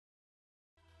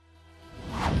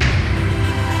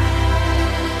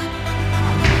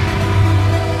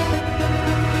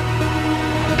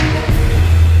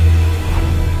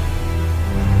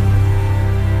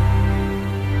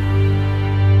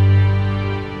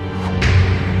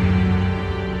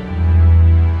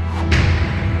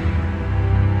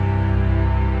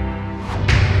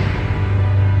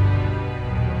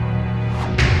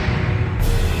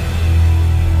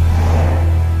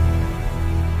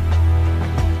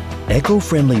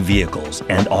Eco-friendly vehicles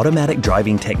and automatic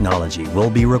driving technology will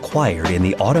be required in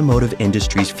the automotive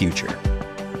industry's future.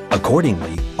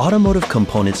 Accordingly, automotive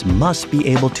components must be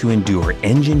able to endure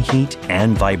engine heat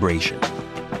and vibration.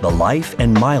 The life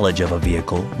and mileage of a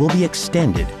vehicle will be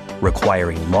extended,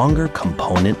 requiring longer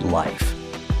component life.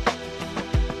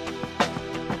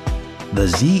 The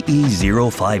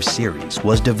ZE05 series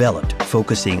was developed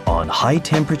focusing on high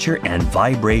temperature and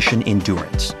vibration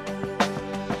endurance.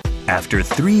 After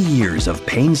 3 years of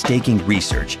painstaking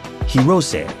research,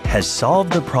 Hirose has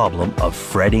solved the problem of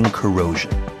fretting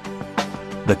corrosion.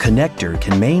 The connector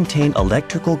can maintain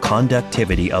electrical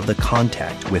conductivity of the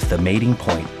contact with the mating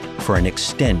point for an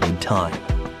extended time.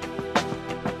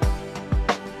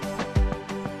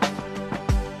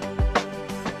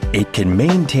 It can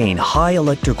maintain high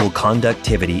electrical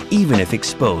conductivity even if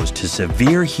exposed to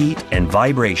severe heat and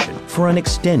vibration for an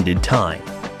extended time.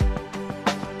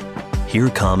 Here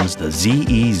comes the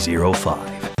ZE05.